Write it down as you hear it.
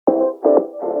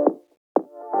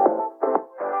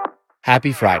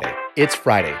Happy Friday. It's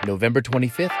Friday, November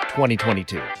 25th,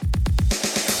 2022.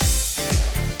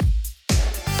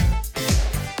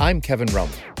 I'm Kevin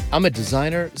Roman. I'm a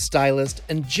designer, stylist,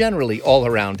 and generally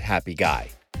all-around happy guy.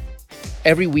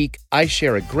 Every week, I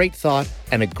share a great thought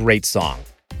and a great song.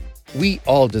 We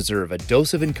all deserve a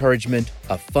dose of encouragement,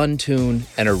 a fun tune,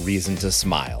 and a reason to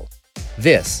smile.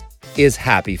 This is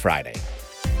Happy Friday.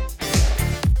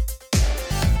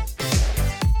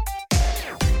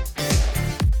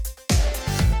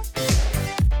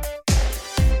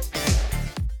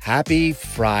 Happy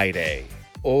Friday.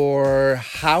 Or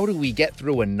how do we get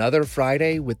through another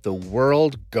Friday with the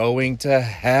world going to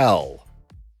hell?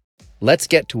 Let's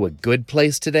get to a good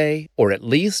place today, or at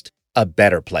least a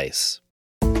better place.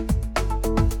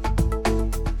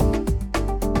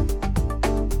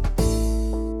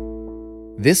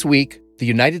 This week, the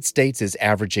United States is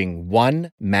averaging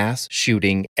one mass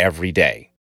shooting every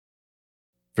day.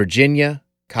 Virginia,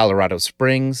 Colorado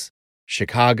Springs,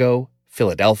 Chicago,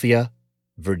 Philadelphia,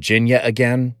 Virginia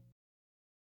again.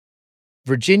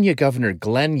 Virginia Governor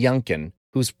Glenn Youngkin,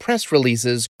 whose press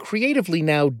releases creatively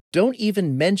now don't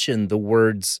even mention the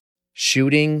words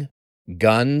shooting,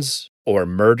 guns, or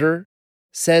murder,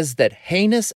 says that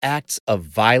heinous acts of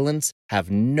violence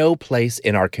have no place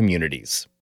in our communities.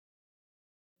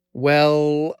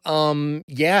 Well,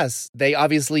 yes, they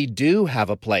obviously do have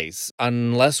a place,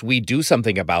 unless we do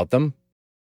something about them.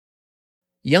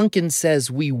 Youngkin says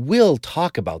we will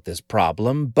talk about this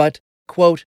problem, but,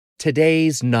 quote,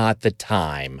 today's not the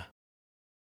time.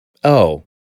 Oh,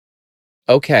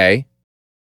 okay.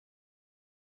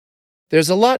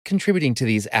 There's a lot contributing to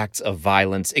these acts of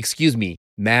violence,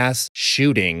 mass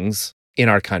shootings in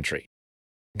our country.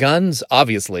 Guns,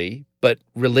 obviously, but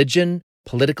religion,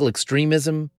 political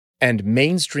extremism, and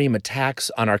mainstream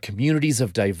attacks on our communities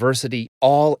of diversity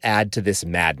all add to this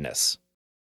madness.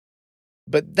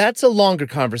 But that's a longer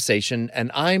conversation,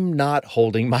 and I'm not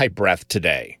holding my breath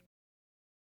today.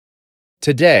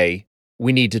 Today,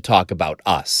 we need to talk about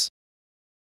us.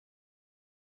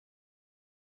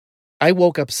 I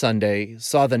woke up Sunday,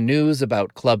 saw the news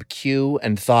about Club Q,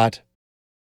 and thought,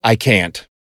 I can't.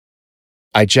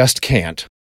 I just can't.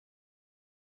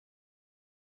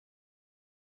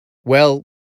 Well,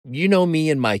 you know me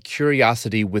and my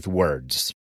curiosity with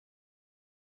words.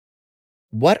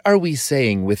 What are we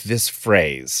saying with this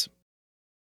phrase?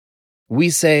 We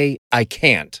say, I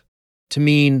can't, to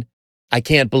mean, I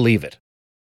can't believe it.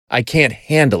 I can't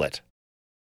handle it.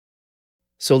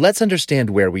 So let's understand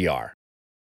where we are.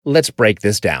 Let's break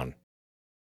this down.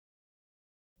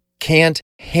 Can't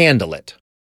handle it.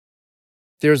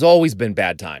 There's always been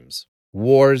bad times.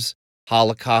 Wars,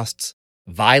 holocausts,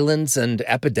 violence, and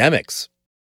epidemics.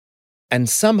 And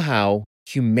somehow,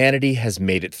 humanity has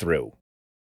made it through.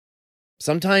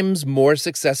 Sometimes more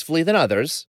successfully than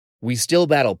others. We still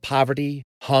battle poverty,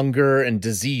 hunger, and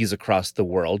disease across the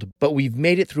world, but we've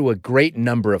made it through a great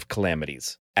number of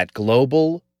calamities at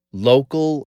global,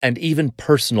 local, and even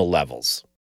personal levels.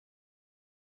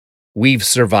 We've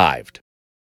survived.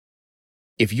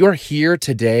 If you're here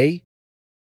today,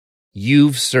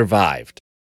 you've survived.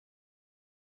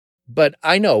 But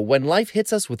I know when life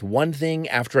hits us with one thing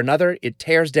after another, it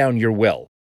tears down your will.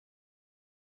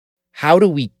 How do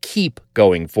we keep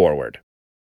going forward?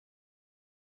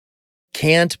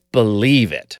 Can't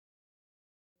believe it.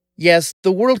 Yes,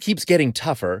 the world keeps getting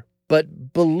tougher,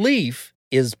 but belief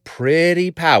is pretty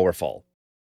powerful.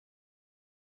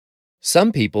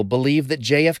 Some people believe that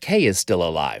JFK is still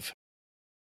alive.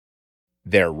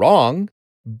 They're wrong,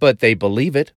 but they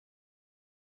believe it.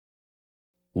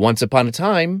 Once upon a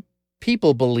time,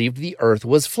 people believed the Earth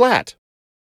was flat.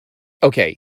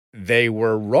 Okay, they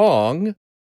were wrong,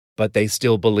 but they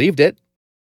still believed it.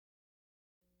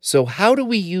 So how do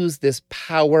we use this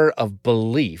power of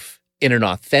belief in an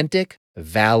authentic,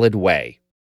 valid way?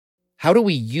 How do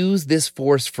we use this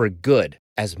force for good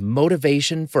as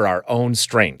motivation for our own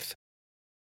strength?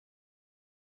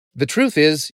 The truth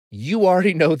is, you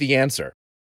already know the answer.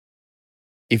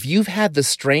 If you've had the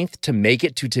strength to make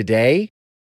it to today,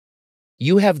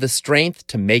 you have the strength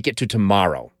to make it to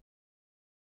tomorrow.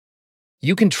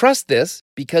 You can trust this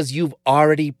because you've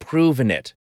already proven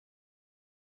it.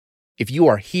 If you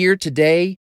are here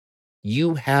today,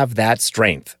 you have that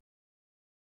strength.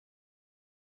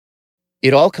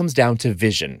 It all comes down to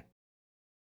vision.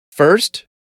 First,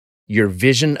 your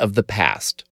vision of the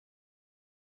past.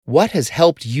 What has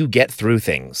helped you get through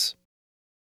things?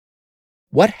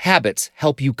 What habits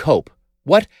help you cope?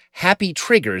 What happy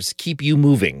triggers keep you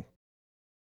moving?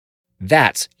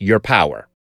 That's your power.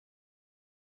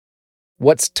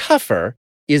 What's tougher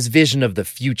is vision of the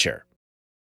future.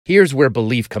 Here's where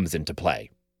belief comes into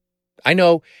play. I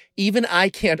know even I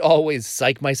can't always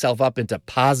psych myself up into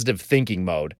positive thinking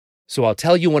mode, so I'll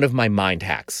tell you one of my mind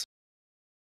hacks.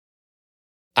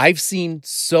 I've seen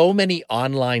so many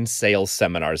online sales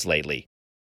seminars lately.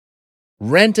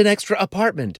 Rent an extra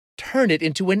apartment, turn it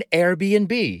into an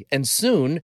Airbnb, and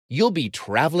soon you'll be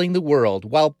traveling the world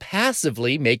while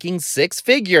passively making six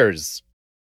figures.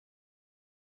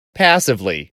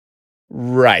 Passively.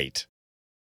 Right.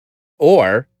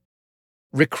 Or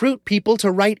recruit people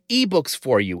to write ebooks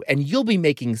for you, and you'll be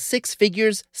making six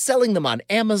figures selling them on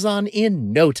Amazon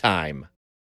in no time.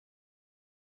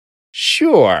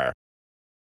 Sure.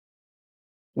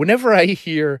 Whenever I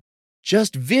hear,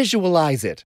 just visualize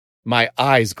it, my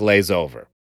eyes glaze over.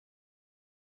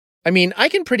 I mean, I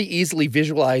can pretty easily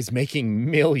visualize making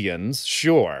millions,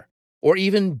 sure, or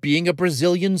even being a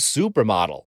Brazilian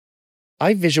supermodel.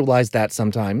 I visualize that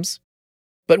sometimes.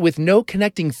 But with no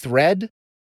connecting thread,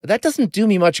 that doesn't do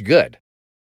me much good.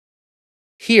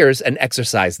 Here's an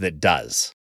exercise that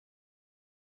does.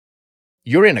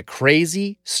 You're in a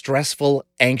crazy, stressful,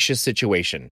 anxious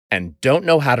situation and don't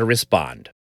know how to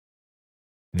respond.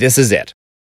 This is it.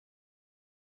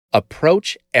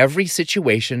 Approach every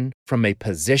situation from a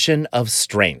position of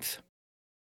strength.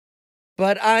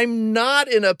 But I'm not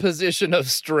in a position of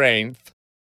strength.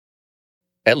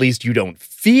 At least you don't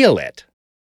feel it.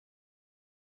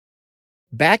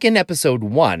 Back in episode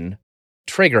 1,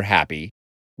 Trigger Happy,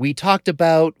 we talked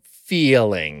about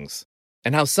feelings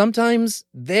and how sometimes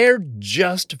they're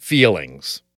just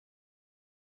feelings.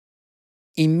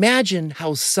 Imagine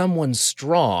how someone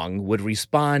strong would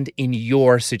respond in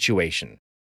your situation.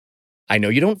 I know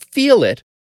you don't feel it,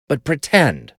 but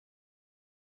pretend.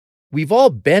 We've all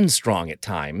been strong at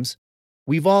times.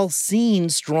 We've all seen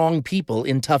strong people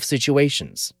in tough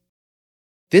situations.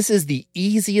 This is the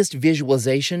easiest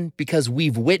visualization because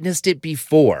we've witnessed it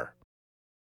before.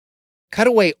 Cut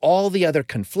away all the other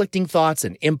conflicting thoughts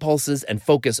and impulses and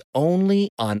focus only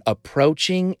on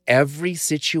approaching every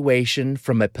situation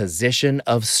from a position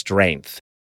of strength.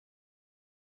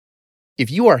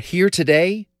 If you are here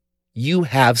today, you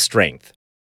have strength.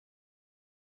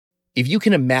 If you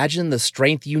can imagine the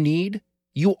strength you need,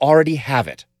 you already have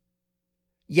it.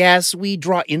 Yes, we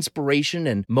draw inspiration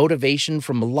and motivation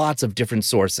from lots of different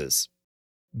sources.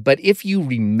 But if you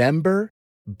remember,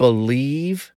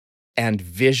 believe, and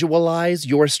visualize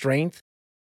your strength,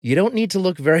 you don't need to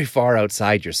look very far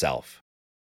outside yourself.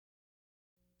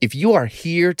 If you are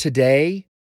here today,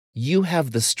 you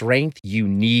have the strength you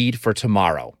need for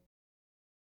tomorrow.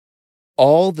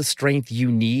 All the strength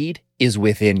you need is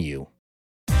within you.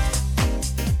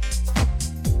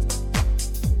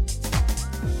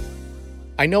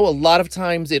 I know a lot of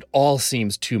times it all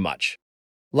seems too much.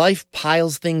 Life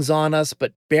piles things on us,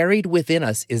 but buried within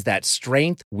us is that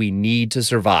strength we need to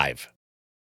survive.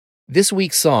 This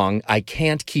week's song, I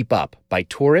Can't Keep Up by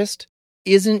Tourist,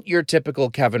 isn't your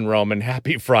typical Kevin Roman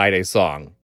Happy Friday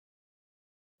song.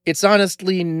 It's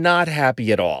honestly not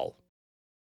happy at all.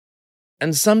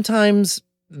 And sometimes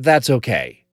that's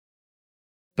okay.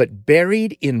 But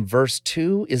buried in verse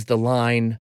 2 is the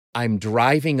line, I'm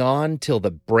driving on till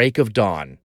the break of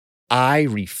dawn. I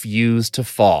refuse to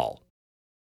fall.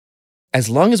 As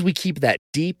long as we keep that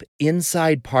deep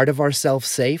inside part of ourselves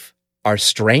safe, our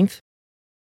strength,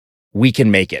 we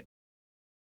can make it.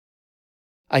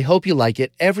 I hope you like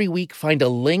it. Every week, find a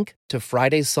link to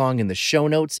Friday's song in the show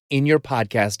notes in your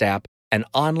podcast app and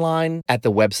online at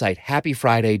the website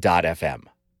happyfriday.fm.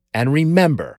 And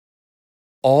remember,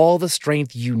 all the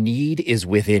strength you need is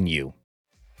within you.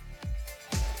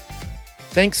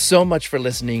 Thanks so much for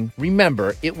listening.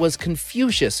 Remember, it was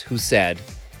Confucius who said,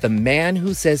 the man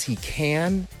who says he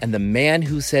can and the man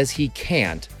who says he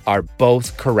can't are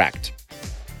both correct.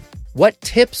 What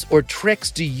tips or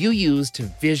tricks do you use to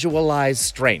visualize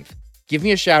strength? Give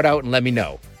me a shout out and let me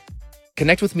know.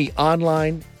 Connect with me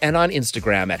online and on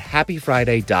Instagram at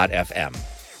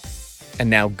happyfriday.fm. And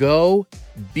now go,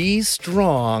 be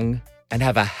strong, and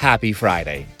have a happy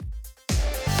Friday.